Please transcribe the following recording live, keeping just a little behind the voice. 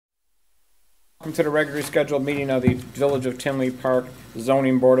Welcome to the regularly scheduled meeting of the Village of Tinley Park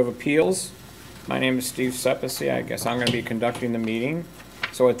Zoning Board of Appeals. My name is Steve Sepisi. I guess I'm going to be conducting the meeting.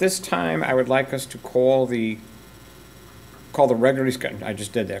 So at this time, I would like us to call the regularly scheduled, I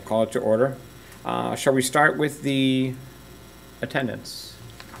just did that, call it to order. Shall we start with the attendance?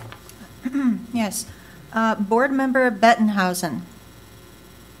 Yes. Board Member Bettenhausen.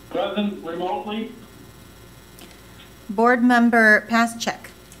 Present remotely. Board Member Paschek.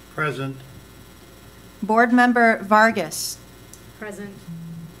 Present. Board Member Vargas. Present.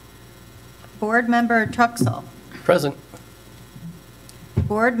 Board Member Truxell. Present.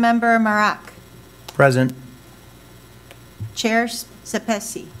 Board Member Marak. Present. Chair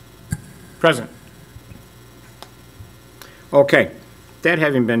Sepesi. Present. Okay, that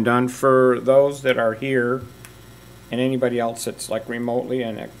having been done, for those that are here and anybody else that's like remotely,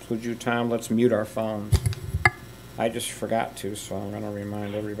 and that includes you, Tom, let's mute our phones. I just forgot to, so I'm going to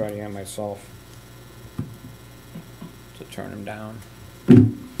remind everybody and myself to turn them down.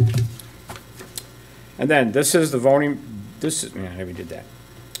 And then this is the voting, yeah, we did that.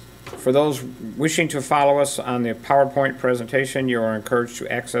 For those wishing to follow us on the PowerPoint presentation, you are encouraged to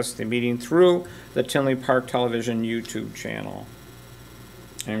access the meeting through the Tinley Park Television YouTube channel.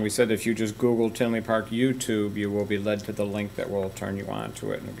 And we said if you just Google Tinley Park YouTube, you will be led to the link that will turn you on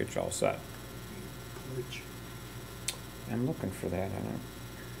to it and it'll get you all set. I'm looking for that.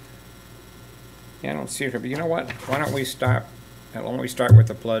 I don't see it here, but you know what? Why don't we start with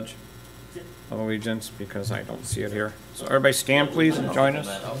the Pledge of Allegiance, because I don't see it here. So everybody stand, please, and join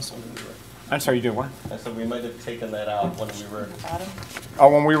us. I'm sorry, you do what? I said we might have taken that out when we were... Oh,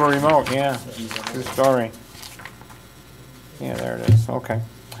 when we were remote, yeah. True story. Yeah, there it is. Okay.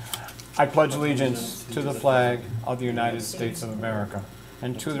 I pledge allegiance to the flag of the United States of America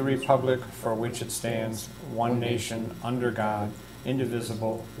and to the republic for which it stands, one nation, under God,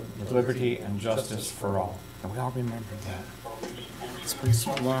 indivisible, with liberty and justice for all. And we all remember that. It's been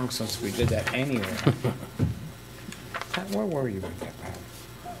so long since we did that anyway. Where were you with that, Pat?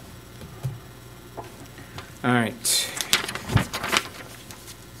 All right.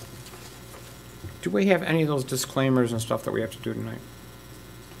 Do we have any of those disclaimers and stuff that we have to do tonight?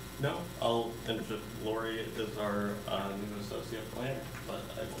 No, I'll introduce Lori is our new associate planner, but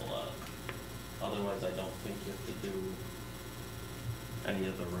I will, otherwise I don't think you have to do any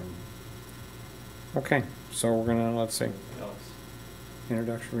of the room. Okay, so we're gonna, let's see, Else.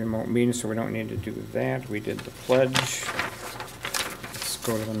 introduction remote meeting, so we don't need to do that. We did the pledge. Let's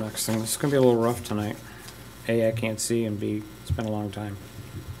go to the next thing. This is gonna be a little rough tonight. A, I can't see, and B, it's been a long time.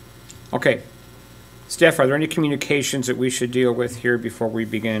 Okay. Steph, are there any communications that we should deal with here before we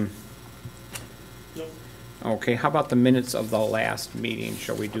begin? Nope. Okay, how about the minutes of the last meeting?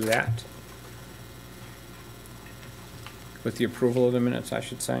 Shall we do that? With the approval of the minutes, I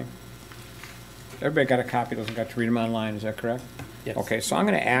should say. Everybody got a copy, doesn't got to read them online, is that correct? Yes. Okay, so I'm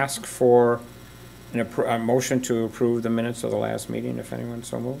going to ask for a motion to approve the minutes of the last meeting, if anyone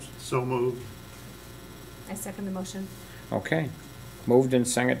so moves. So moved. I second the motion. Okay. Moved and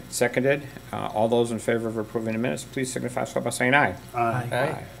seconded. All those in favor of approving the minutes, please signify so by saying aye. Aye.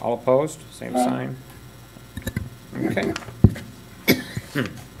 Aye. All opposed? Same sign. Okay.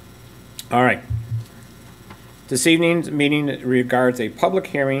 All right. This evening's meeting regards a public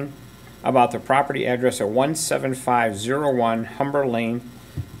hearing about the property address at 17501 Humber Lane.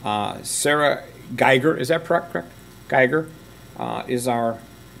 Sarah Geiger, is that correct? Geiger is our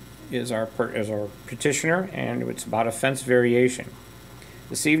petitioner, and it's about a fence variation.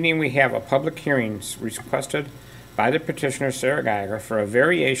 This evening we have a public hearing requested by the petitioner, Sarah Geiger, for a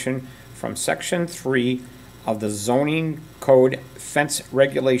variation from Section 3 of the Zoning Code fence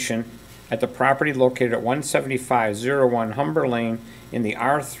regulation at the property located at 17501 Humber Lane in the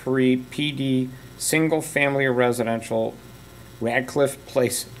R3 PD Single Family Residential Radcliffe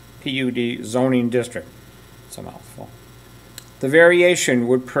Place PUD zoning district. It's a mouthful. The variation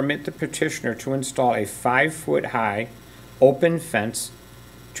would permit the petitioner to install a 5-foot-high open fence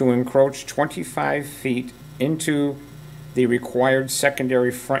to encroach 25 feet into the required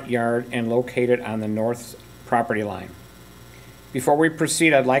secondary front yard and located on the north property line. Before we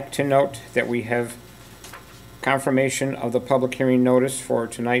proceed, I'd like to note that we have confirmation of the public hearing notice for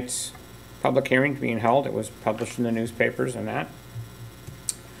tonight's public hearing being held. It was published in the newspapers and that.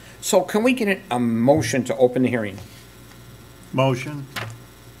 So can we get a motion to open the hearing? Motion.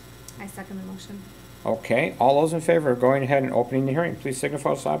 I second the motion. Okay, all those in favor of going ahead and opening the hearing, please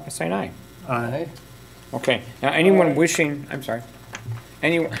signify so by saying aye. Aye. Okay, now anyone wishing, I'm sorry,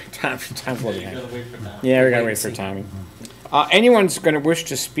 anyone, Tom's looking at You it. gotta wait for that. Yeah, we gotta wait for Tommy. Anyone's gonna wish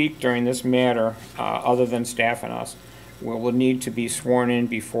to speak during this matter, other than staff and us, will need to be sworn in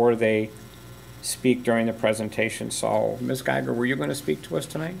before they speak during the presentation. So, Ms. Geiger, were you going to speak to us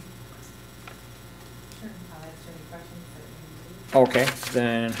tonight? Sure, I'll answer any questions that you need. Okay,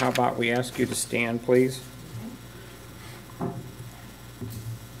 then how about we ask you to stand, please?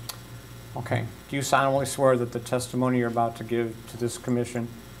 Okay. Do you solemnly swear that the testimony you're about to give to this commission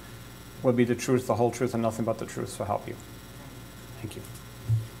will be the truth, the whole truth, and nothing but the truth, so help you? Thank you.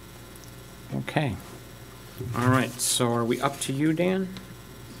 Okay. All right, so are we up to you, Dan?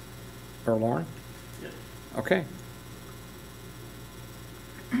 Or Lauren? Yes. Okay.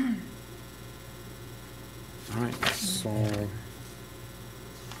 All right, so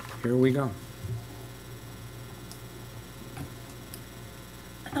here we go.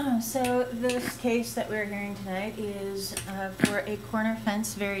 So this case that we're hearing tonight is for a corner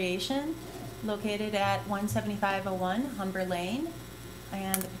fence variation located at 17501 Humber Lane.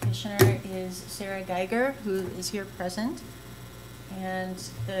 And the petitioner is Sarah Geiger, who is here present. And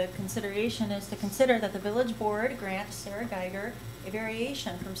the consideration is to consider that the village board grant Sarah Geiger a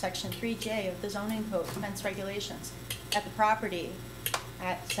variation from section 3J of the zoning code fence regulations at the property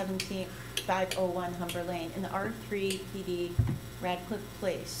at 17501 Humber Lane in the R3 PD Radcliffe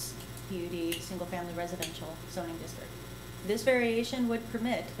Place PUD single-family residential zoning district. This variation would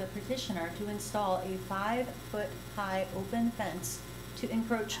permit the petitioner to install a 5-foot-high open fence to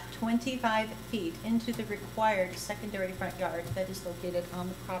encroach 25 feet into the required secondary front yard that is located on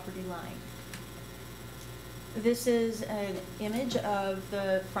the property line. This is an image of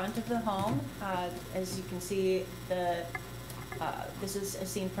the front of the home. As you can see, this is a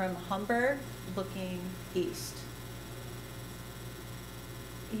scene from Humber looking east.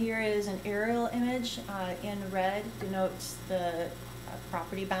 Here is an aerial image in red, denotes the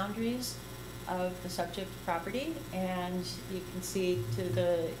property boundaries of the subject property, and you can see to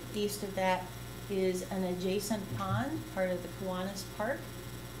the east of that is an adjacent pond, part of the Kiwanis Park,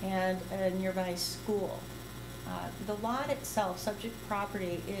 and a nearby school. The lot itself, subject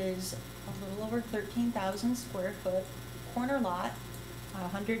property, is a little over 13,000 square foot corner lot,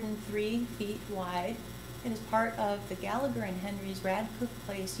 103 feet wide. It is part of the Gallagher and Henry's Radcliffe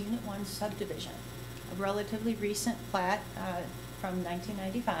Place Unit 1 subdivision, a relatively recent plat from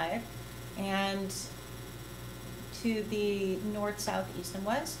 1995. And to the north, south, east, and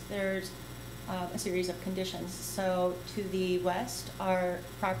west, there's a series of conditions. So to the west, our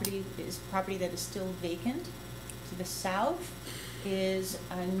property is property that is still vacant. To the south is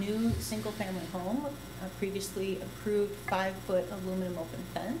a new single-family home, a previously approved 5-foot aluminum open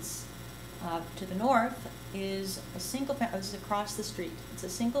fence. To the north is a single family, this is across the street. It's a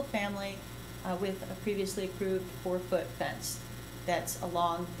single family with a previously approved 4-foot fence that's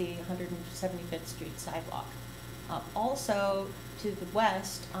along the 175th Street sidewalk. Also to the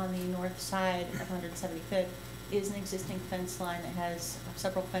west on the north side of 175th is an existing fence line that has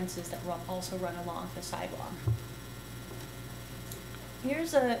several fences that also run along the sidewalk.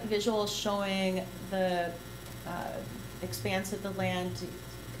 Here's a visual showing the expanse of the land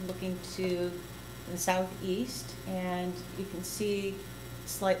looking to the southeast, and you can see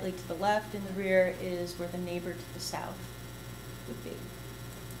slightly to the left in the rear is where the neighbor to the south would be.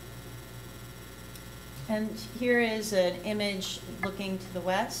 And here is an image looking to the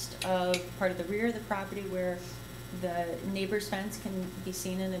west of part of the rear of the property where the neighbor's fence can be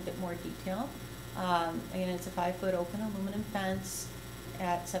seen in a bit more detail. Again, it's a 5-foot open aluminum fence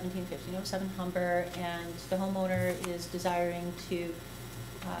at 171507 Humber, and the homeowner is desiring to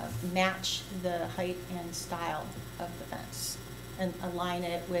match the height and style of the fence and align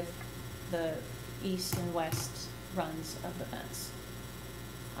it with the east and west runs of the fence.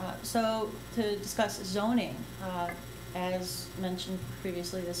 So to discuss zoning, as mentioned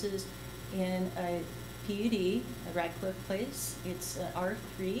previously, this is in a PUD, a Radcliffe Place. It's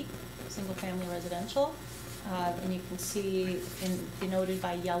R3, single-family residential. And you can see denoted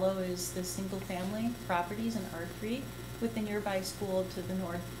by yellow is the single-family properties in R3 with the nearby school to the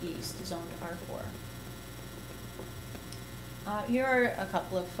northeast, zoned R4. Here are a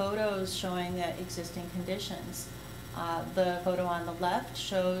couple of photos showing the existing conditions. The photo on the left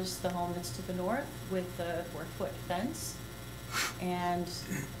shows the home that's to the north with the 4-foot fence. And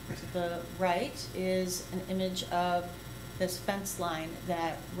to the right is an image of this fence line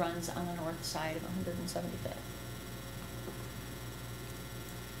that runs on the north side of 175th.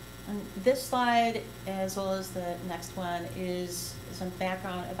 And this slide, as well as the next one, is some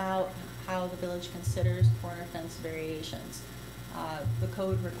background about how the village considers corner fence variations. The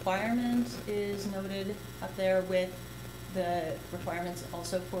code requirement is noted up there with the requirements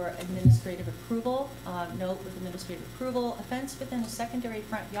also for administrative approval. Note with administrative approval, a fence within a secondary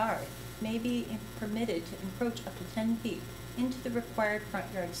front yard may be permitted to encroach up to 10 feet into the required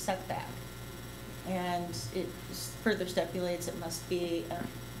front yard setback. And it further stipulates it must be a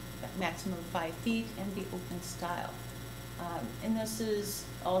maximum of 5 feet and be open style. And this is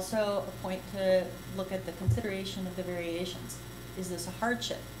also a point to look at the consideration of the variations. Is this a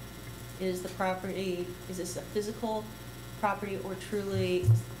hardship? Is this a physical property, or truly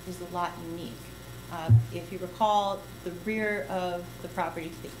is the lot unique? If you recall, the rear of the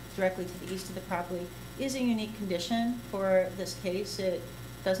property, directly to the east of the property, is a unique condition for this case. It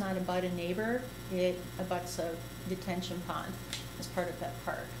does not abut a neighbor. It abuts a detention pond as part of that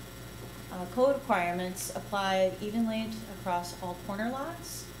park. Code requirements apply evenly across all corner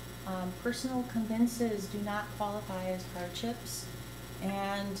lots. Personal conveyances do not qualify as hardships.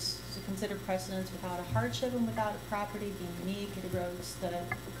 And to consider precedents, without a hardship and without a property being unique, it erodes the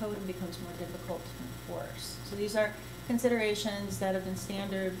code and becomes more difficult to enforce. So these are considerations that have been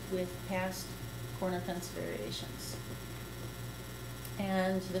standard with past corner fence variations.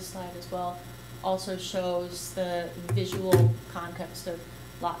 And this slide as well also shows the visual context of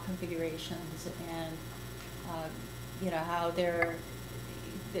lot configurations and how the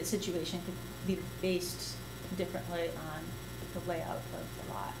situation could be based differently on the layout of the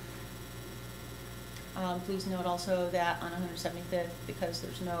lot. Please note also that on 175th, because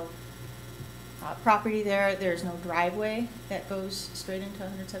there's no property there, there's no driveway that goes straight into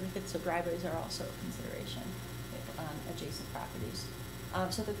 175th, so driveways are also a consideration on adjacent properties.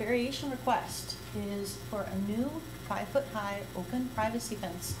 So the variation request is for a new 5-foot-high open privacy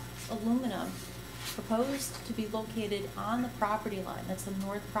fence, aluminum, proposed to be located on the property line, that's the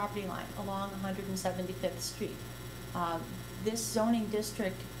north property line, along 175th Street. This zoning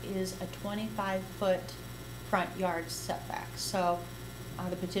district is a 25-foot front yard setback. So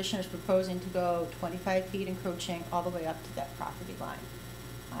the petitioner is proposing to go 25 feet encroaching all the way up to that property line.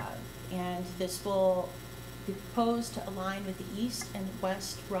 And this will be proposed to align with the east and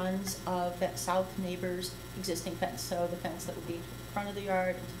west runs of that south neighbor's existing fence. So the fence that would be to the front of the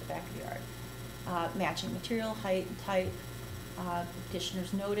yard and to the back of the yard. Matching material, height, and type. The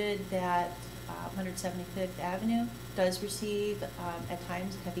petitioners noted that 175th Avenue does receive at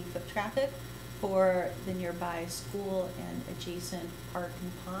times heavy foot traffic for the nearby school and adjacent park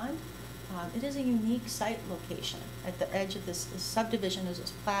and pond. It is a unique site location. At the edge of this subdivision as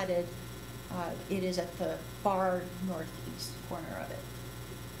it's platted, it is at the far northeast corner of it.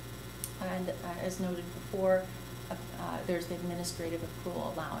 And as noted before, there's the administrative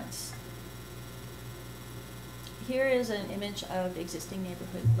accrual allowance. Here is an image of the existing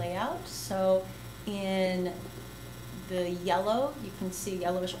neighborhood layout. So in the yellow, you can see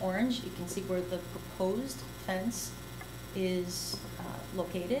yellowish orange, you can see where the proposed fence is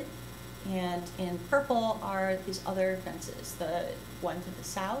located. And in purple are these other fences, the one to the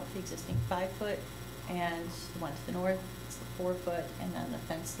south, the existing 5-foot, and the one to the north, it's the 4-foot, and then the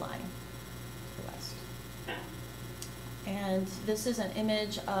fence line to the west. And this is an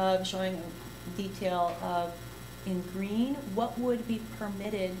image of showing a detail of, in green, what would be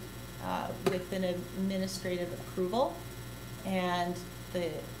permitted with an administrative approval, and the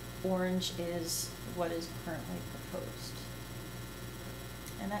orange is what is currently proposed.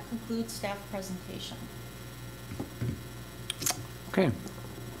 And that concludes staff presentation. Okay.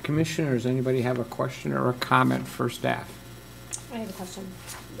 Commissioners, anybody have a question or a comment for staff? I have a question.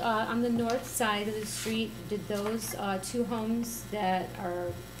 On the north side of the street, did those 2 homes that are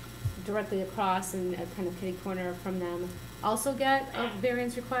directly across and a kind of kitty corner from them also get a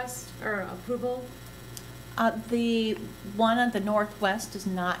variance request or approval? The one on the northwest does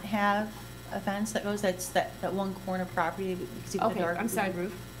not have a fence that goes, that's that one corner property. You can see the Okay, dark I'm sorry, blue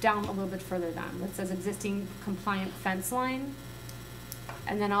roof. down a little bit further down. It says existing compliant fence line.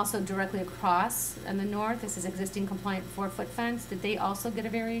 And then also directly across in the north, this is existing compliant 4-foot fence. Did they also get a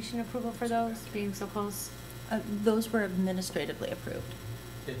variation approval for those, being so close? Those were administratively approved.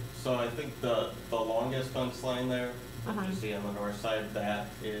 So I think the longest fence line there, that Uh-huh. you see on the north side, that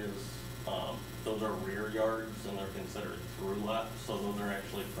is, those are rear yards and they're considered through lots, so those are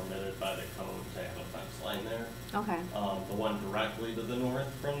actually permitted by the code to have a fence line there. Okay. The one directly to the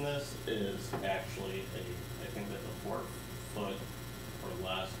north from this is actually I think that's a 4-foot or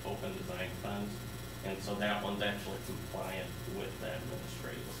less open design fence. And so that one's actually compliant with that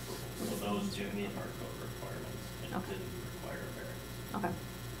administrative approval. So those do meet our code requirements and Okay. didn't require a variance. Okay.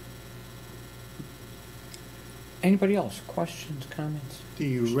 Anybody else? Questions, comments?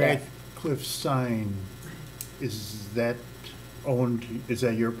 The Staff. Radcliffe sign, is that owned, is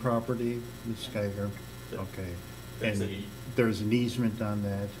that your property, Ms. Geiger? Okay. It's And a- there's an easement on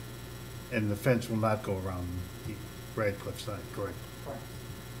that, and the fence will not go around the Radcliffe sign, correct? Correct.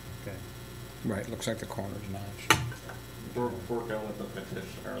 Okay. Right, looks like the corner's notched. We're working with the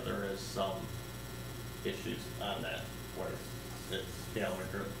petitioner. There is some issues on that, where it's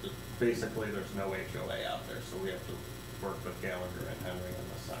Gallagher. Basically, there's no HOA out there, so we have to work with Gallagher and Henry on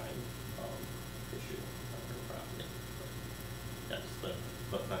the sign issue on their property. But yes,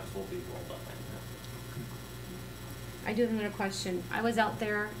 the fence will be rolled behind that. I do have another question. I was out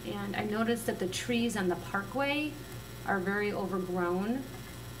there and I noticed that the trees on the parkway are very overgrown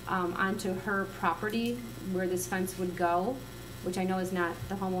onto her property where this fence would go, which I know is not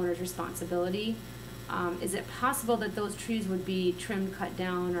the homeowner's responsibility. Is it possible that those trees would be trimmed, cut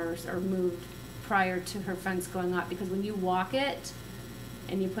down, or moved prior to her fence going up? Because when you walk it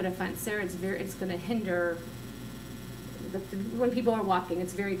and you put a fence there, it's gonna hinder, when people are walking,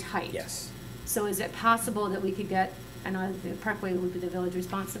 it's very tight. Yes. So is it possible that we could get, I know the parkway would be the village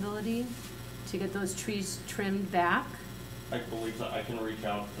responsibility, to get those trees trimmed back? I believe that we can reach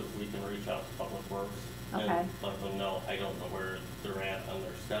out to Public Works Okay. and let them know. I don't know where they're at on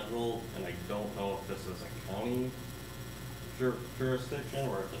their schedule, and I don't know if this is a county jurisdiction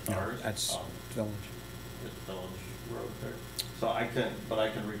or if it's ours. That's village. It's village road there. So I can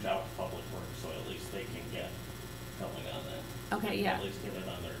reach out to Public Works, so at least they can get going on that. Okay, yeah. At least get it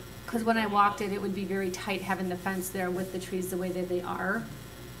on their. Because when I walked it, it would be very tight having the fence there with the trees the way that they are.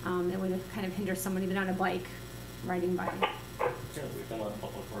 It would kind of hinder someone even on a bike riding by. Yeah, we can let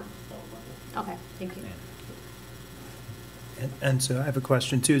Public Works know about it. Okay, thank you. And so I have a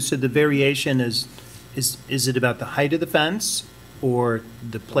question too. So the variation is it about the height of the fence or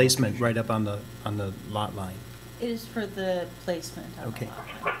the placement right up on the lot line? It is for the placement on the Okay. lot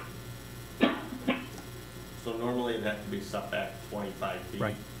line. So normally it had to be set back 25 feet.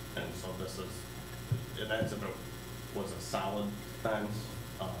 Right. And so this is, that's if it was a solid fence,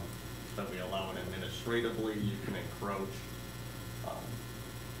 that we allow it administratively, you can encroach.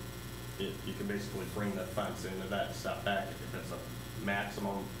 You can basically bring the fence into that setback. If it's a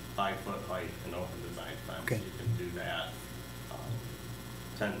maximum 5-foot height and open design fence, Okay. you can do that.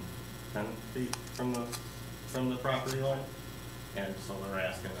 10 feet from the property line. And so they're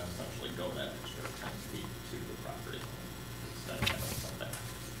asking to essentially go that extra 10 feet to the property line instead of having setback.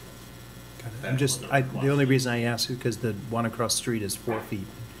 I'm just, the only reason I ask is because the one across the street is 4 feet.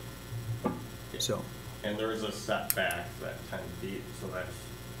 So, And there is a setback, that 10 feet, so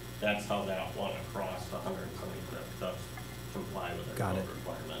that's how that one across the 175th does comply with the Got code it.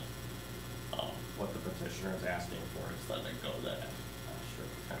 requirement. What the petitioner is asking for is that it go that extra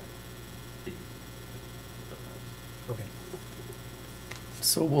 10 feet. with the fence. okay.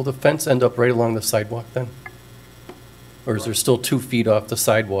 So will the fence end up right along the sidewalk then? Or is there still 2 feet off the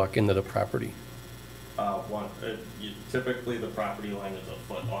sidewalk into the property? Typically, the property line is a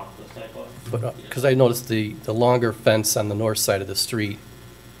foot off the sidewalk. But, because I noticed the longer fence on the north side of the street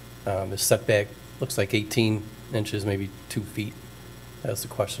is set back, looks like 18 inches, maybe 2 feet. That's the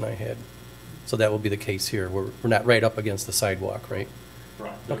question I had. So that will be the case here. We're not right up against the sidewalk, right?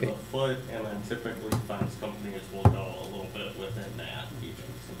 Right, there's Okay. a foot, and then typically fence companies will go a little bit within that even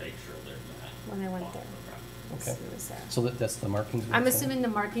to make sure they're not. When I went off there. the property. Okay. It was, So that's the markings? I'm assuming the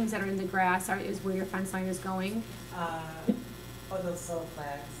markings that are in the grass is where your fence line is going? Those soul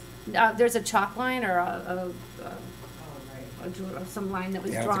flags. There's a chalk line or Oh, right. some line that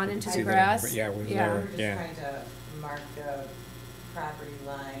was Yeah, I drawn think we into can the see that. grass? Yeah, it was We're there, just yeah. trying to mark the property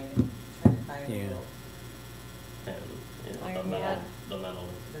line, trying to find Yeah. And, you know, Iron the metal, rod. the metal.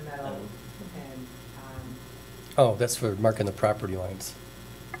 the metal, and, Oh, that's for marking the property lines.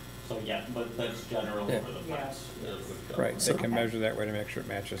 So, yeah, but that's generally Yeah. where the Yeah. fence would go. Right, they can measure that way to make sure it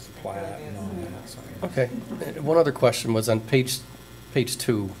matches the plat and all that, so. yeah. Okay. And one other question was on page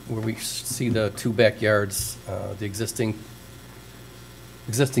 2, where we see the 2 backyards, the existing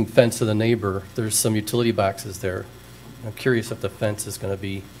fence of the neighbor, there's some utility boxes there. I'm curious if the fence is going to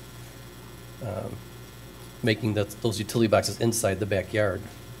be making those utility boxes inside the backyard.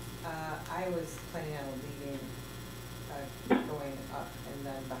 I was planning on leaving, going up and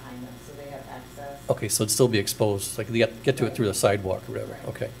then behind them, so they have access. Okay, so it'd still be exposed, like they get to it through the sidewalk or whatever,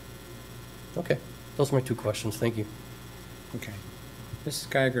 okay. Okay, those are my 2 questions, thank you. Okay. Mrs.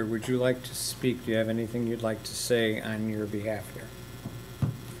 Geiger, would you like to speak? Do you have anything you'd like to say on your behalf here?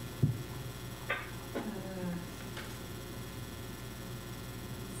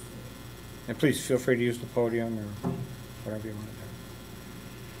 And please feel free to use the podium or whatever you want to do.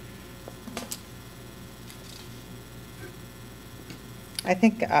 I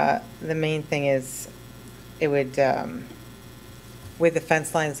think the main thing is it would, with the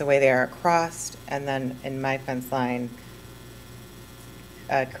fence lines the way they are across, and then in my fence line,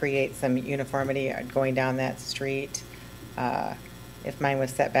 create some uniformity going down that street. If mine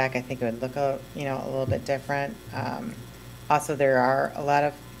was set back, I think it would look a little bit different. Also, there are a lot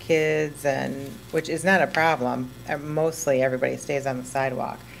of kids and, which is not a problem. Mostly everybody stays on the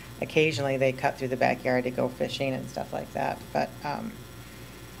sidewalk. Occasionally they cut through the backyard to go fishing and stuff like that, but,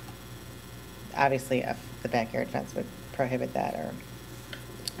 obviously the backyard fence would prohibit that or,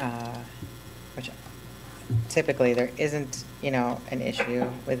 which typically there isn't, an issue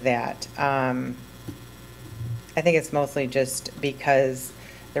with that. I think it's mostly just because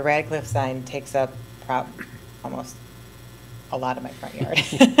the Radcliffe sign takes up almost a lot of my front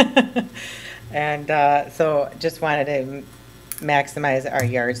yard. And so just wanted to maximize our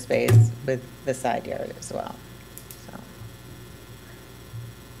yard space with the side yard as well.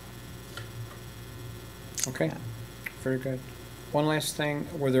 So, Okay, yeah. very good. One last thing,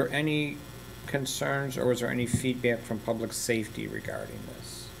 were there any concerns or was there any feedback from public safety regarding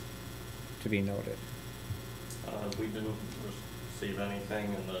this to be noted? We didn't receive anything,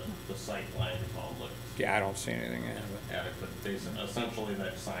 and the sight lines all looked Yeah, I don't see anything. adequate. Essentially,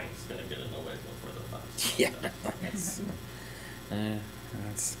 that sign's gonna get in the way before the fence. Yeah.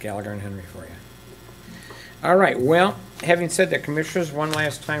 That's Gallagher and Henry for you. All right, well, having said that, Commissioners, one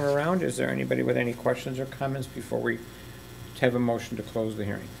last time around, is there anybody with any questions or comments before we have a motion to close the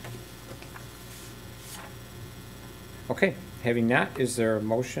hearing? Okay, having not, is there a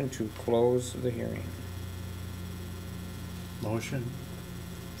motion to close the hearing? Motion?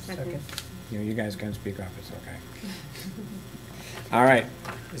 Second. You guys can speak up, it's okay. All right,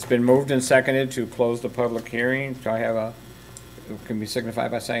 it's been moved and seconded to close the public hearing. Do I have a, can be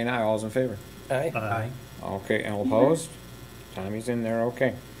signified by saying aye, all's in favor? Aye. Aye. Okay, and all opposed? Tommy's in there,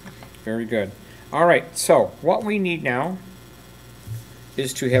 okay. Very good. All right, so what we need now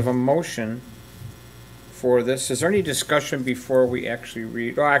is to have a motion for this. Is there any discussion before we actually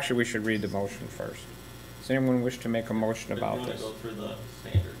read, oh, actually, we should read the motion first. Does anyone wish to make a motion about Did you this? wanna go through the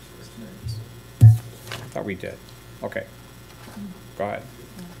standards first? I thought we did. Okay. Go ahead.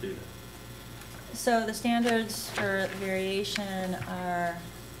 Do that. So the standards for variation are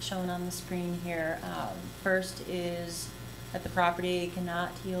shown on the screen here. First is that the property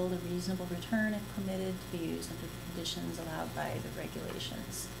cannot yield a reasonable return if permitted to be used under the conditions allowed by the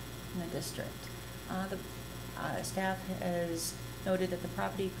regulations in the district. The staff has noted that the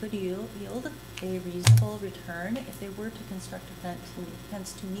property could yield a reasonable return if they were to construct a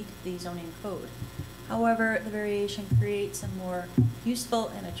fence to meet the zoning code. However, the variation creates a more useful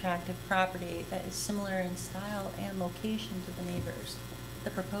and attractive property that is similar in style and location to the neighbors. The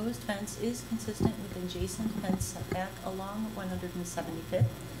proposed fence is consistent with adjacent fence setback along 175th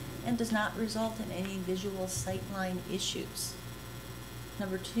and does not result in any visual sightline issues.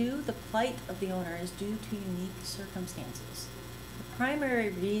 Number two, the plight of the owner is due to unique circumstances. The primary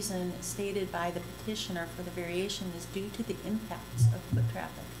reason stated by the petitioner for the variation is due to the impacts of foot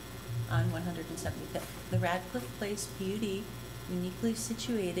traffic on 175th. The Radcliffe Place PUD uniquely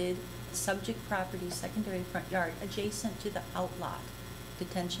situated subject property secondary front yard adjacent to the outlot,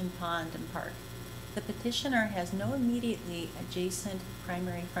 detention pond and park. The petitioner has no immediately adjacent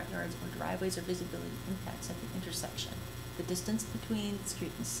primary front yards or driveways or visibility impacts at the intersection. The distance between the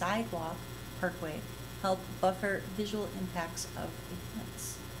street and sidewalk, parkway, help buffer visual impacts of a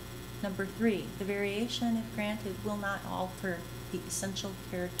fence. Number three, the variation, if granted, will not alter the essential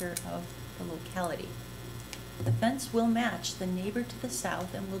character of the locality. The fence will match the neighbor to the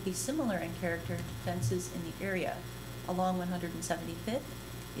south and will be similar in character to fences in the area. Along 175th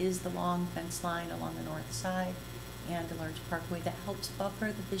is the long fence line along the north side and a large parkway that helps buffer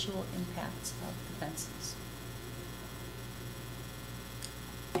the visual impacts of the fences.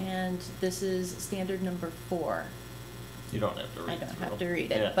 And this is standard number 4. You don't have to read I don't through have to them.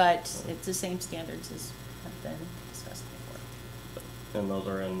 read it, Yeah. but it's the same standards as have been discussed before. And those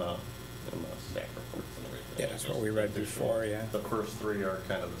are in the staff reports and everything. Yeah, that's what Just we read additional. before, yeah. The first 3 are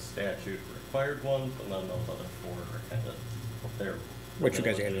kind of the statute required ones, and then those other 4 are kind of, they're. What you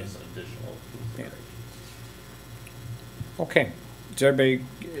guys they're added. just additional Yeah. considerations. Okay. Does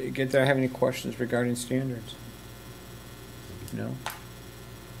everybody get there, have any questions regarding standards? No?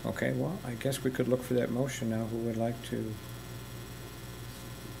 Okay, well, I guess we could look for that motion now. Who would like to?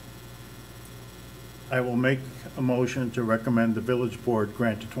 I will make a motion to recommend the village board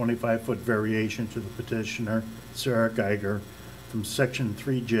grant a 25-foot variation to the petitioner, Sarah Geiger, from section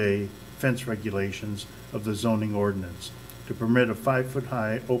 3J fence regulations of the zoning ordinance to permit a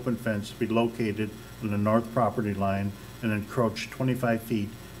 5-foot-high open fence to be located on the north property line and encroach 25 feet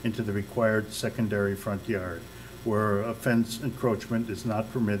into the required secondary front yard, where a fence encroachment is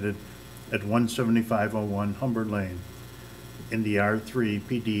not permitted at 17501 Humber Lane in the R3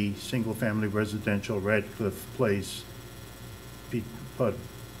 PD Single Family Residential Radcliffe Place PUD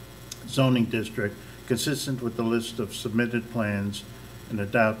zoning district, consistent with the list of submitted plans and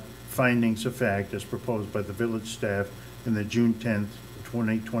adopt findings of fact as proposed by the village staff in the June 10th,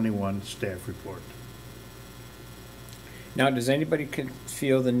 2021 staff report. Now, does anybody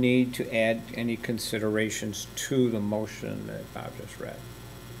feel the need to add any considerations to the motion that Bob just read?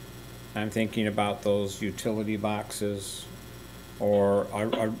 I'm thinking about those utility boxes or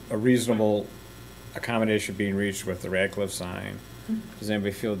a reasonable accommodation being reached with the Radcliffe sign. Does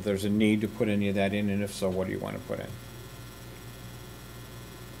anybody feel that there's a need to put any of that in, and if so, what do you want to put in?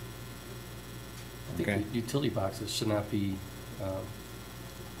 I think Okay. utility boxes should not be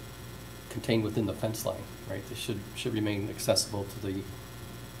contained within the fence line, right? They should remain accessible to the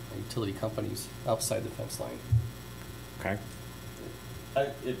utility companies outside the fence line. Okay,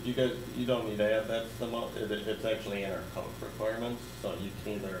 If you guys, you don't need to add that to the it's actually in our code requirements, so you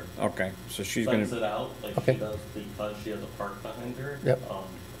can either okay, so she's fence it gonna, out like Okay. she does because she has a park behind her. Yep.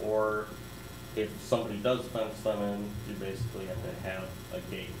 Or if somebody does fence them in, you basically have to have a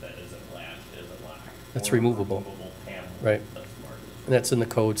gate that isn't latched, isn't locked. That's or a removable. Removable panel. Right. That's marked as And that's in the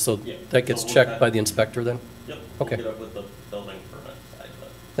code, so Yeah, that gets so we'll checked have- by the inspector then? Yep, we'll Okay. get up with the building permit side of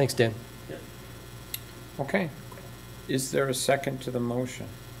it. Thanks, Dan. Yep. okay. Is there a second to the motion?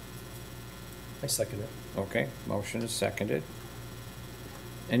 I second it. Okay, motion is seconded.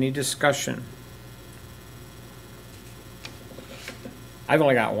 Any discussion? I've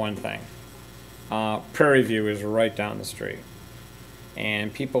only got one thing. Prairie View is right down the street.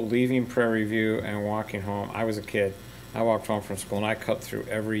 And people leaving Prairie View and walking home, I was a kid. I walked home from school and I cut through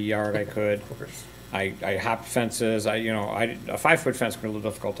every yard I could. Of course. I hopped fences, a 5-foot fence would be a little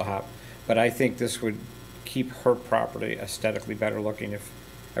difficult to hop. But I think this would keep her property aesthetically better looking if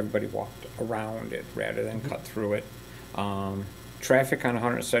everybody walked around it rather than cut through it. Traffic on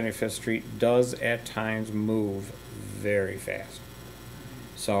 175th Street does at times move very fast.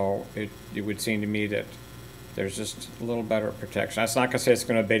 So it would seem to me that there's just a little better protection. That's not gonna say it's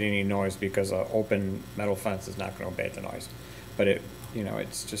gonna abate any noise because an open metal fence is not gonna abate the noise. But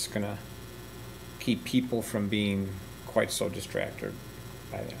it's just gonna keep people from being quite so distracted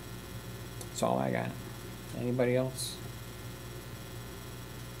by that. That's all I got. Anybody else?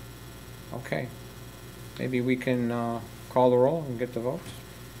 Okay. Maybe we can call the roll and get the votes.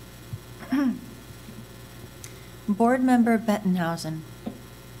 Board Member Bettenhausen.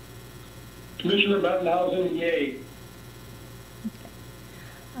 Commissioner Bettenhausen, yay.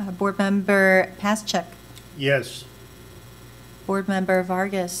 Board Member Paschek. Yes. Board Member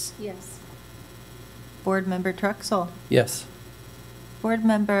Vargas. Yes. Board Member Truxell. Yes. Board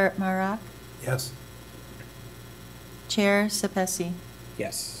Member Marak. Yes. Chair Sepesi.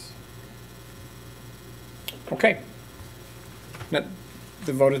 Yes. Okay. Now,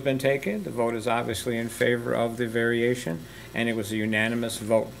 the vote has been taken. The vote is obviously in favor of the variation, and it was a unanimous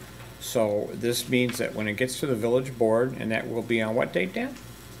vote. So this means that when it gets to the village board, and that will be on what date, Dan?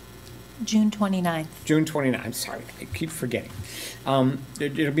 June 29th. June 29th, I'm sorry, I keep forgetting.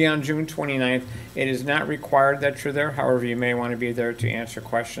 It'll be on June 29th. It is not required that you're there, however, you may want to be there to answer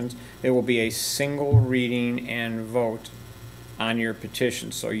questions. There will be a single reading and vote on your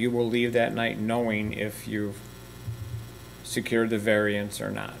petition, so you will leave that night knowing if you've secured the variance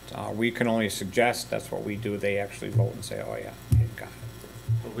or not. We can only suggest, that's what we do, they actually vote and say, oh yeah, you got it.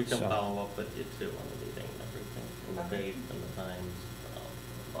 But we can So- follow up with you too on the meeting and everything, and the date and the times.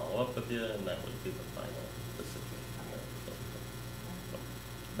 Follow up with you, and that would be the final decision.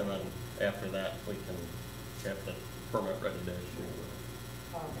 And then after that, we can have the permit ready to issue.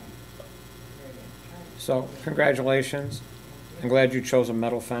 Okay. Very good. All right. So, congratulations. I'm glad you chose a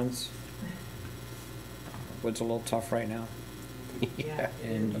metal fence. Wood's a little tough right now. Yeah.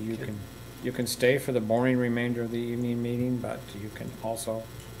 And you can stay for the boring remainder of the evening meeting, but you can also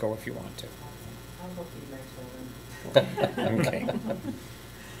go if you want to. I'll go feed my children. Okay.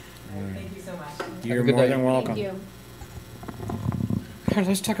 All right, thank you so much. You're Have a good more night. than welcome. Thank you. All right,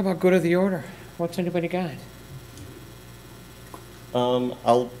 let's talk about good of the order. What's anybody got?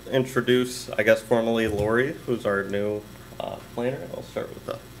 I'll introduce, I guess formally, Lori, who's our new planner. I'll start with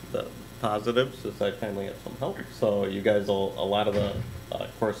the positives, as I finally get some help. So you guys will, a lot of the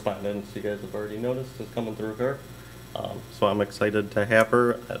correspondence you guys have already noticed is coming through her. So I'm excited to have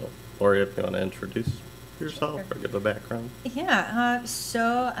her. Lori, if you want to introduce yourself or give a background. Yeah,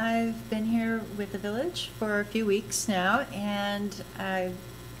 so I've been here with the village for a few weeks now, and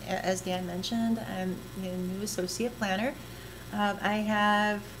as Dan mentioned, I'm a new associate planner. I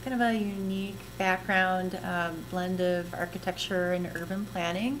have kind of a unique background, blend of architecture and urban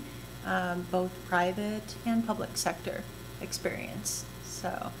planning, both private and public sector experience.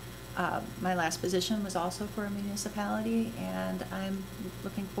 So my last position was also for a municipality, and I'm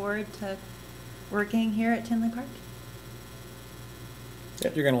looking forward to working here at Tinley Park.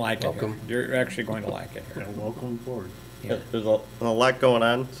 You're gonna like it here. Welcome. You're actually going to like it Yeah, here. welcome aboard. Yeah. There's a lot going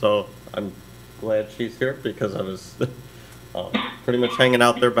on, so I'm glad she's here because I was pretty much hanging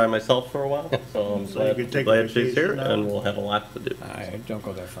out there by myself for a while. So I'm So you can take a glad she's here, vacation now? and we'll have a lot to do. Don't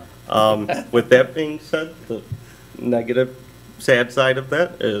go that far. With that being said, the negative, sad side of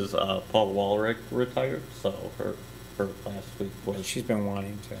that is Paul Walrick retired, so her last week was She's been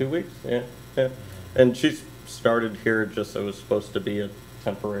wanting to. 2 weeks, yeah. And she's started here just, it was supposed to be a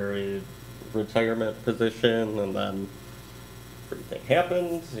temporary retirement position, and then everything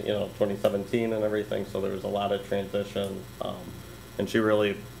happened, 2017 and everything, so there was a lot of transition. And she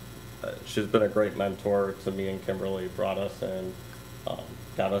really, she's been a great mentor to me and Kimberly, brought us in,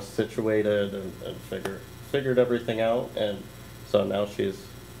 got us situated and figured everything out. And so now she's,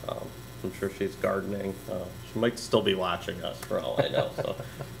 I'm sure she's gardening. She might still be watching us for all I know, so.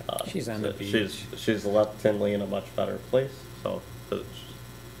 She's on the beach. She's left Tinley in a much better place, so she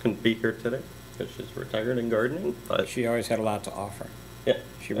couldn't be here today because she's retired and gardening, but. She always had a lot to offer. Yeah,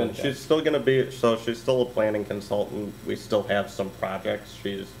 She really and she's does. still gonna be, so she's still a planning consultant. We still have some projects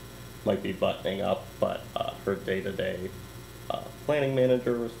might be buttoning up, but her day-to-day planning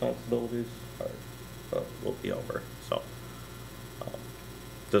manager responsibilities will be over, so.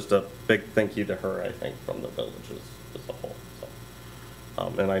 Just a big thank you to her, I think, from the villages as a whole, so.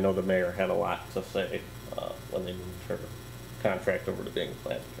 And I know the mayor had a lot to say when they moved her contract over to being a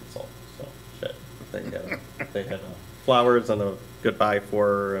planning consultant, so they had flowers and a goodbye for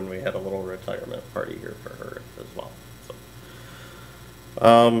her, and we had a little retirement party here for her as well.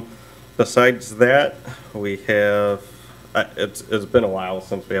 So, besides that, we have. It's been a while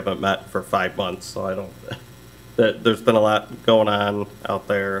since we haven't met for 5 months, so I don't. There's been a lot going on out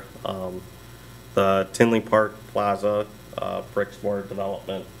there. The Tinley Park Plaza, Bricksmore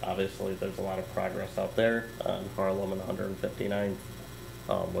development. Obviously, there's a lot of progress out there on Harlem and 159th.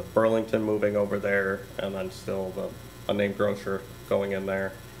 With Burlington moving over there, and then still a name grocer going in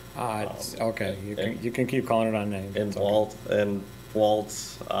there. It's okay. You can keep calling it on name. And It's okay.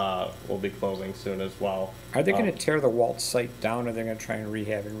 Waltz will be closing soon as well. Are they going to tear the Waltz site down, or are they going to try and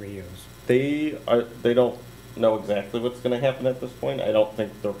rehab and reuse? They don't know exactly what's going to happen at this point. I don't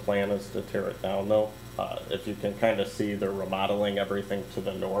think their plan is to tear it down though. If you can kind of see, they're remodeling everything to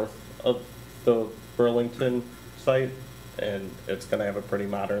the north of the Burlington site, and it's going to have a pretty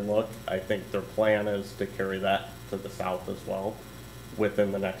modern look. I think their plan is to carry that to the south as well.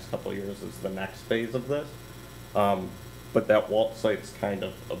 Within the next couple of years is the next phase of this. But that Waltz site's kind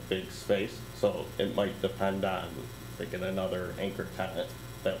of a big space, so it might depend on if they get another anchor tenant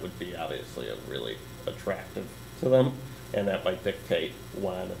that would be obviously a really attractive to them, and that might dictate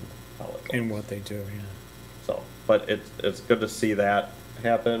when and how it goes. And what they do, yeah. So, but it's good to see that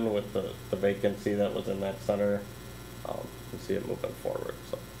happen with the vacancy that was in that center, and see it moving forward.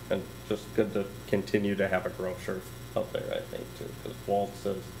 So, and just good to continue to have a grocer out there, I think, too, because Waltz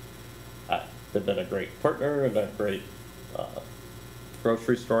is, they've been a great partner and a great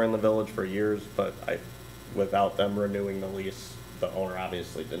grocery store in the village for years, but without them renewing the lease, the owner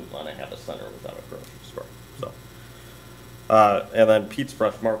obviously didn't want to have a center without a grocery store. So, and then Pete's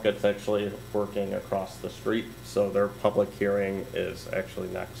Fresh Market's actually working across the street, so their public hearing is actually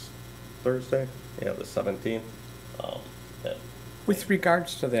next Thursday, the 17th. With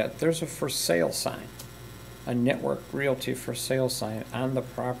regards to that, there's a for sale sign, a Network Realty for sale sign on the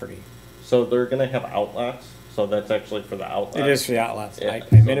property. So they're gonna have outlets, so that's actually for the outlets. It is for the outlets. Yeah, I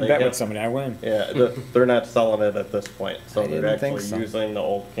so made a they bet have- with somebody, I win. Yeah, they're not selling it at this point, so I they're didn't think actually so. using the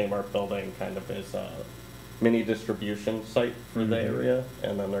old Kmart building kind of as a mini distribution site for the Mhm. area,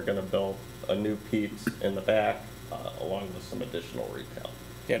 and then they're gonna build a new Pete's in the back, along with some additional retail.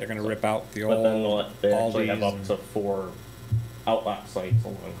 Yeah, they're gonna rip out the But then old they actually have Aldi's up to 4 outlet sites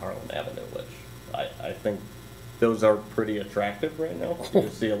along Harlem Avenue, which I think those are pretty attractive right now. You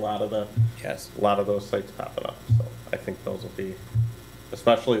see a lot of Yes. those sites popping up, so I think those will be,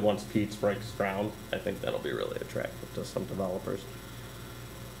 especially once Pete's breaks ground, I think that'll be really attractive to some developers.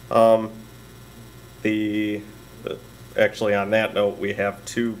 Actually on that note, we have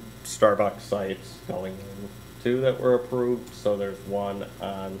 2 Starbucks sites going in, 2 that were approved, so there's one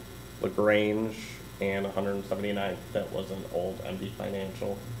on LaGrange and 179th that was an old MD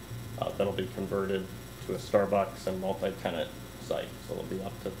Financial, that'll be converted to a Starbucks and multi-tenant site, so there'll be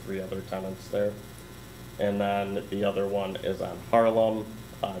up to 3 other tenants there. And then the other one is on Harlem,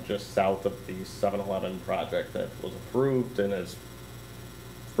 just south of the 7-Eleven project that was approved and is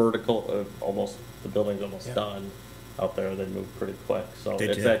vertical, the building's almost Yeah. done out there. They moved pretty quick, so They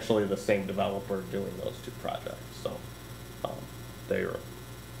it's did. actually the same developer doing those 2 projects, so they're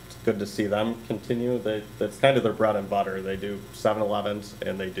good to see them continue. That's kind of their bread and butter. They do 7-Elevens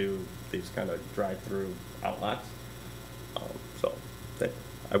and they do these kind of drive-through outlets. So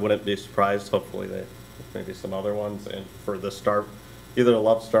I wouldn't be surprised, hopefully maybe some other ones. And for the either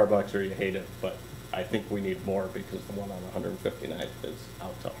love Starbucks or you hate it, but I think we need more because the one on 159th is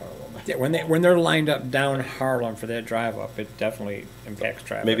out to Harlem. Yeah, when they're lined up down Harlem for that drive up, it definitely impacts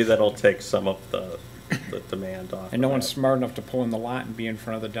traffic. Maybe that'll take some of the demand off. And no of one's that. smart enough to pull in the lot and be in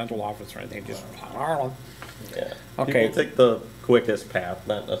front of the dental office or anything, just Harlem. Yeah. Okay. People take the quickest path,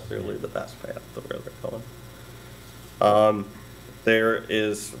 not necessarily the best path, the way they're going.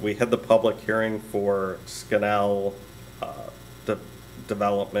 We had the public hearing for Scannell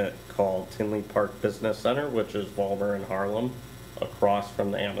development called Tinley Park Business Center, which is Walmer and Harlem, across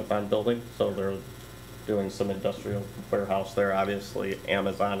from the Amazon building. So they're doing some industrial warehouse there. Obviously,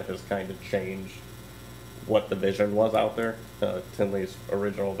 Amazon has kind of changed what the vision was out there. Tinley's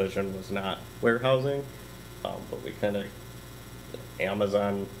original vision was not warehousing, but we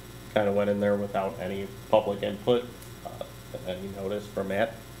Amazon kind of went in there without any public input and any notice from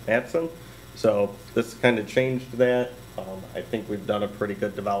Matson. So this kind of changed that. I think we've done a pretty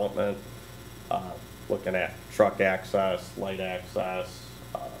good development, looking at truck access, light access,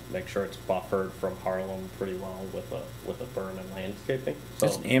 make sure it's buffered from Harlem pretty well with a berm and landscaping. So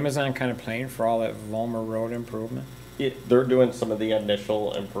Is Amazon kind of paying for all that Volmer Road improvement? they're doing some of the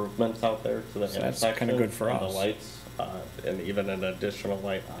initial improvements out there to the So that's intersection. kinda good for and us. The lights, and even an additional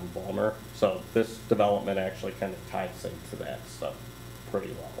light on Volmer. So this development actually kind of ties into that stuff pretty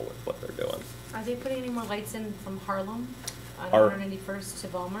well with what they're doing. Are they putting any more lights in from Harlem on Are- 191st to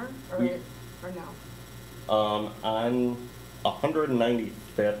Vollmer, or no? On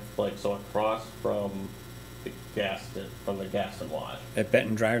 195th, like, so across from the gas and wash. At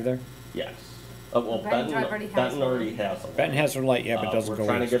Benton Drive there? Yes. Well, Benton Drive already has Benton one. already has a light. Benton has their light, yeah, but doesn't go We're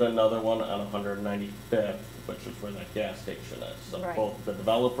trying to east. get another one on 195th, which is where that gas station is. So Right. both the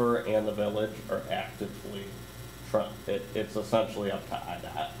developer and the village are actively it's essentially up to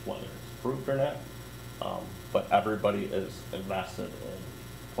IDOT whether it's approved or not. But everybody is invested in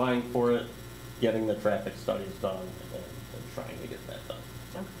applying for it, getting the traffic studies done, and trying to get that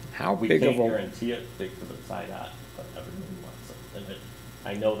done. How We big can't of a, guarantee it because it's IDOT, but everybody wants it. And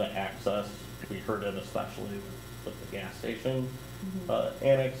I know the access, we heard it especially with the gas station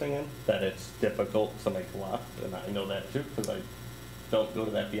annexing in, that it's difficult to make a left. And I know that too, because I don't go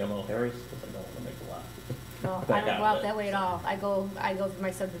to that BMO Harris because I don't want to make a left. No, I Back don't out go out of that it. way at all. I go through my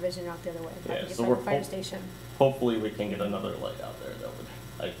subdivision out the other way. I Yeah, can get so by we're the fire station. hopefully we can get another light out there that would,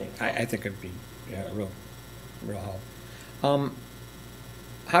 I think. I think it'd be, yeah, real help.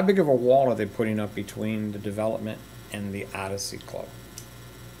 How big of a wall are they putting up between the development and the Odyssey Club?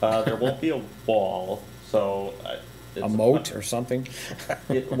 There won't be a wall, so. A moat or something?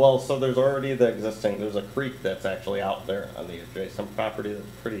 Well, so there's already there's a creek that's actually out there on the adjacent property that's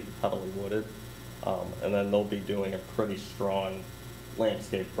pretty heavily wooded. And then they'll be doing a pretty strong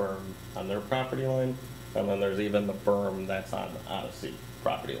landscape berm on their property line. And then there's even the berm that's on the Odyssey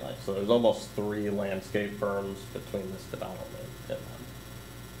property line. So there's almost 3 landscape berms between this development and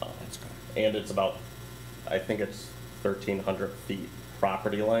them. That's good. And it's about, I think it's 1,300 feet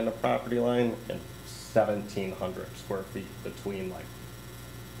property line to property line and 1,700 square feet between like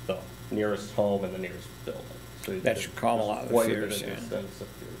the nearest home and the nearest building. So That should calm a lot of the quite fears, bit of yeah. distance if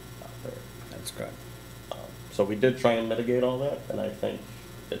you're out there. That's good. So we did try and mitigate all that, and I think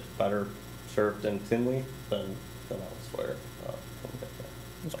it's better served in Tinley than elsewhere.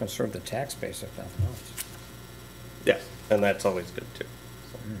 It's gonna serve the tax base if nothing else. Yes, and that's always good too.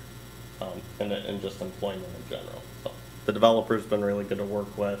 So, Mm. and just employment in general. So the developer's been really good to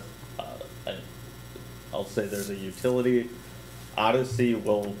work with. I'll say there's a utility. Odyssey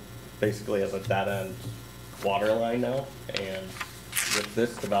will basically has a dead end water line now, and with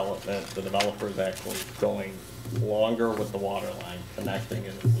this development, the developer's actually going longer with the water line, connecting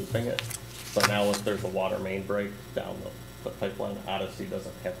it and looping it. So now if there's a water main break down the pipeline, Odyssey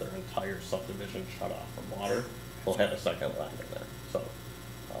doesn't have their entire subdivision shut off from water. They'll have a second line in there. So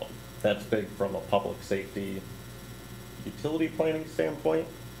that's big from a public safety utility planning standpoint.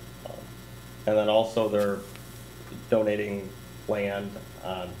 And then also they're donating land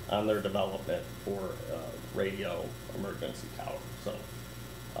on their development for radio emergency tower. So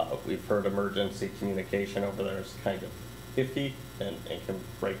we've heard emergency communication over there is kind of iffy and can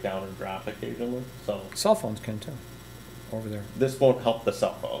break down or drop occasionally. So Cell phones can too, over there. this won't help the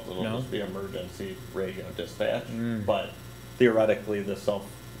cell phones. It'll No? just be emergency radio dispatch. Mm. But theoretically, the cell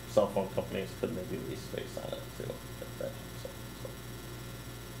phone companies could maybe lease space on it too. If that helps.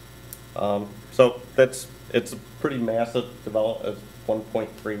 So it's a pretty massive development, it's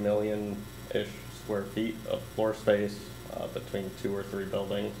 1.3 million-ish square feet of floor space between 2 or 3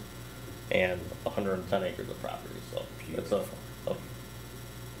 buildings and 110 acres of property. So it's a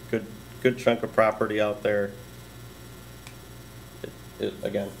good chunk of property out there. It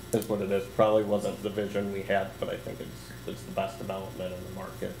again, is what it is. Probably wasn't the vision we had, but I think it's the best development in the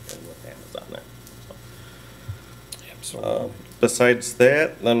market and with Amazon there. Absolutely. Besides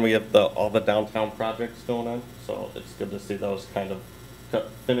that, then we have all the downtown projects going on, so it's good to see those kind of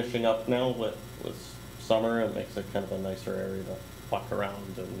finishing up now with summer. It makes it kind of a nicer area to walk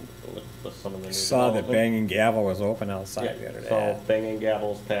around and with some of the new Saw that development. Bang and Gavel was open outside the other day. So Bang and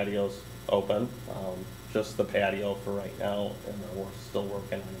Gavel's patio's open, just the patio for right now, and then we're still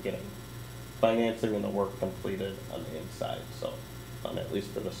working on getting financing and the work completed on the inside. So, at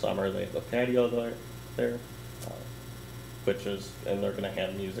least for the summer, they have a patio there, and they're gonna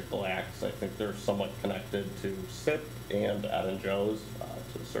have musical acts. I think they're somewhat connected to SIP and Ed and Joe's,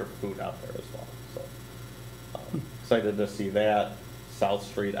 to serve food out there as well. So, excited to see that. South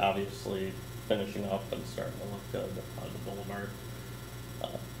Street, obviously, finishing up and starting to look good on the boulevard.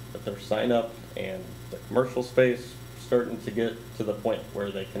 But their sign up and the commercial space starting to get to the point where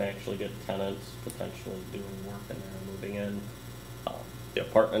they can actually get tenants potentially doing work in there and moving in. The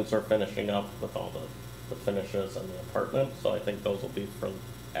apartments are finishing up with all the finishes and the apartments, so I think those will be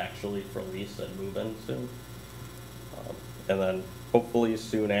actually for lease and move in soon. And then hopefully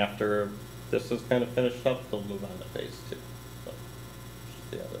soon after this is kind of finished up, they'll move on to phase 2. So,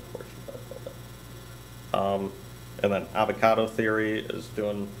 the other portion of the building. And then Avocado Theory is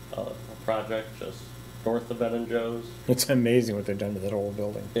doing a project just north of Ed and Joe's. It's amazing what they've done to that old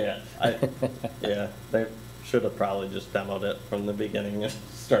building. Yeah, yeah, they should have probably just demoed it from the beginning and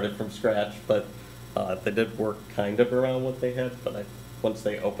started from scratch, but they did work kind of around what they had, but once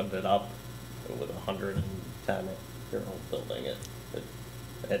they opened it up with a 110-year-old building, it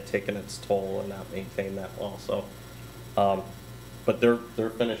had taken its toll and not maintained that well. So, but they're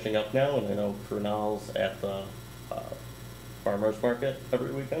finishing up now, and I know Prunell's at the farmer's market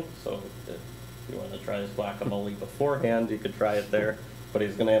every weekend, so if you want to try his guacamole beforehand, you could try it there. But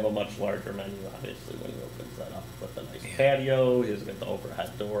he's going to have a much larger menu, obviously, when he opens that up with a nice patio. He's got the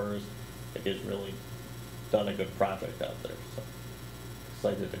overhead doors. I think he's really done a good project out there. So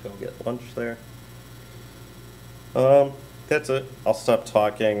excited to go get lunch there. That's it. I'll stop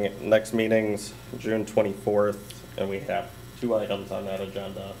talking. Next meeting's June 24th, and we have 2 items on that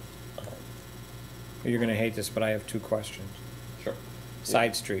agenda. You're gonna hate this, but I have 2 questions. Sure.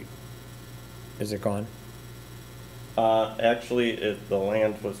 Side Street, is it gone? Actually, the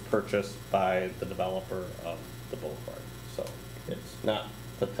land was purchased by the developer of the boulevard, so it's not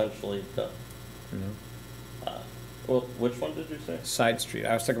potentially done. No. Well, which one did you say? Side Street,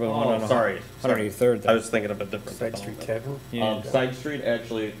 I was thinking about the one on sorry. 183rd. I was thinking of a different Side Street development. Tavern? Yeah. Side Street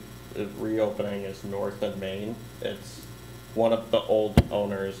actually is reopening as North and Main. It's one of the old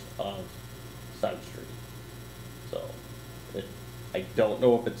owners of Side Street. So, I don't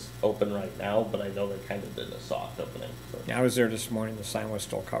know if it's open right now, but I know they kind of did a soft opening. So. Yeah, I was there this morning, the sign was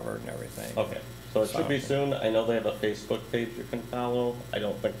still covered and everything. Okay, so it should be So- soon. I know they have a Facebook page you can follow. I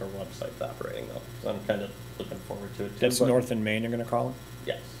don't think their website's operating though, so I'm kind of looking forward to it too. That's but- North and Main you're gonna call them?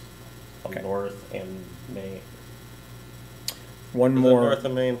 Yes. Okay. North and Main. One Is it more, North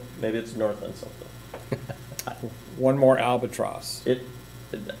and Main? Maybe it's North and something. one more Albatross.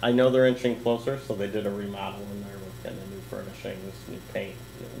 I know they're inching closer, so they did a remodel in there with kind of new furnishings, new paint.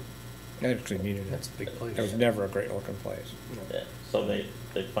 I actually needed it. That's a big place. It was never a great looking place. Yeah, so they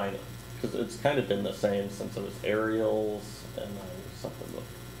find it, because it's kind of been the same since it was Ariel's and then something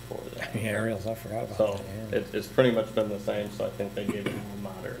before that. Yeah, Ariel's, I forgot about So that, yeah. it's pretty much been the same, so I think they gave it a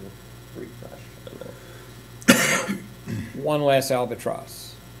more modern refresh in there. One last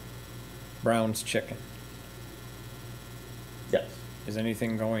Albatross. Brown's Chicken. Yes, Is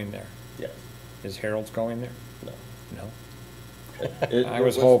anything going there? yes, Is Harold's going there? no. No? It I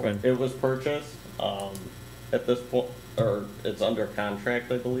was hoping. It was purchased, at this point, or it's under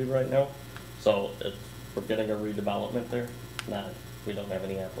contract, I believe, right now. So we're getting a redevelopment there. We don't have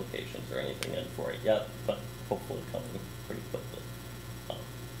any applications or anything in for it yet, but hopefully coming pretty quickly.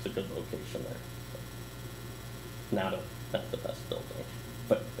 It's a good location there. So. Not the best building,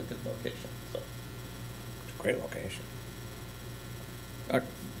 but a good location, so. It's a great location.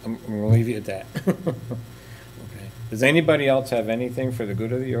 I'm gonna leave you at that. Okay. Does anybody else have anything for the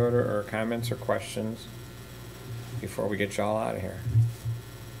good of the order, or comments or questions before we get y'all out of here?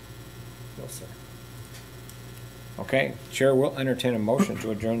 No, sir. Okay, Chair will entertain a motion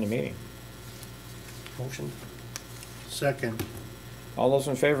to adjourn the meeting. Motion? Second. All those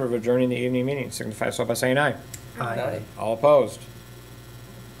in favor of adjourning the evening meeting signify so by saying aye. Aye. All opposed?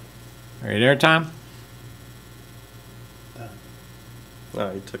 Are you there, Tom?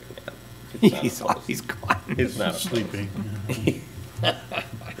 No, he took a nap. He's not He's gone. He's not opposed. Sleeping.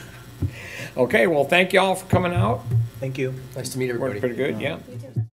 Okay, well, thank you all for coming out. Thank you. Nice to meet everybody. Worked pretty good, yeah. You too.